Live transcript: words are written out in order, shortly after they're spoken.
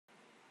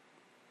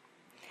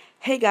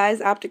Hey guys,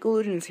 Optic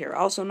Illusions here,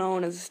 also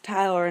known as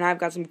Tyler, and I've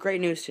got some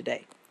great news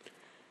today.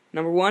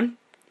 Number one,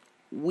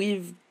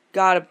 we've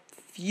got a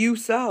few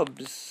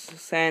subs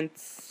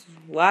since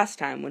last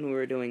time when we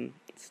were doing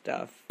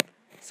stuff.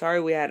 Sorry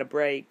we had a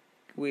break,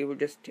 we were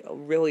just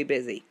really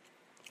busy.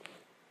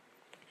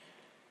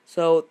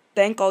 So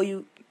thank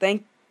you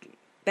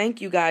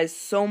guys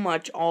so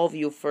much, all of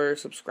you, for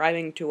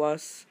subscribing to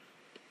us.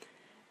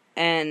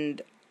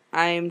 And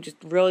I'm just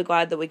really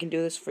glad that we can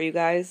do this for you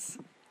guys.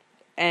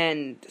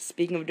 And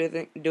speaking of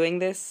doing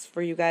this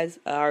for you guys,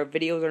 our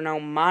videos are now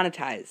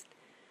monetized.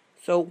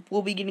 So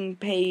we'll be getting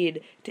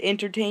paid to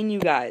entertain you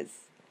guys.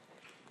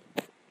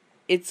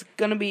 It's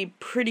gonna be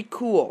pretty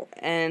cool,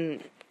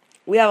 and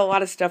we have a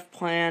lot of stuff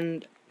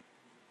planned.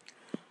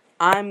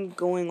 I'm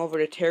going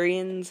over to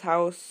Tyrian's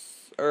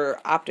house, or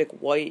Optic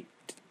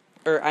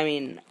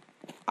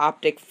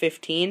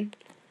 15.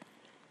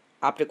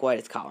 Optic White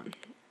is Colin.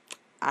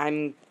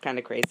 I'm kind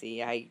of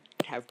crazy. I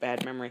have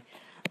bad memory.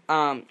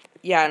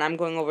 Yeah, and I'm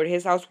going over to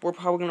his house. We're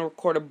probably going to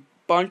record a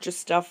bunch of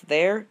stuff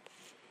there.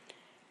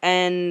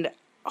 And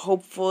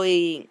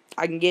hopefully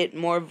I can get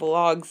more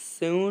vlogs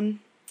soon.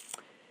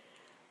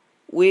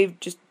 We've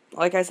just,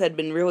 like I said,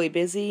 been really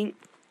busy.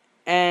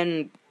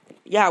 And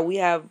yeah, we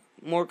have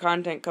more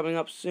content coming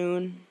up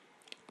soon.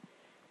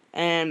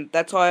 And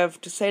that's all I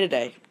have to say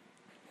today.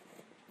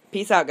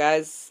 Peace out,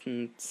 guys.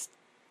 And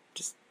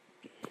just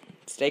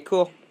stay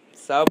cool.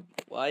 Sub,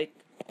 like,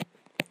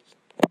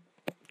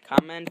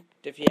 comment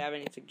if you have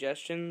any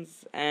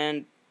suggestions,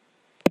 and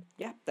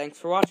yeah, thanks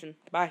for watching.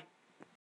 Bye.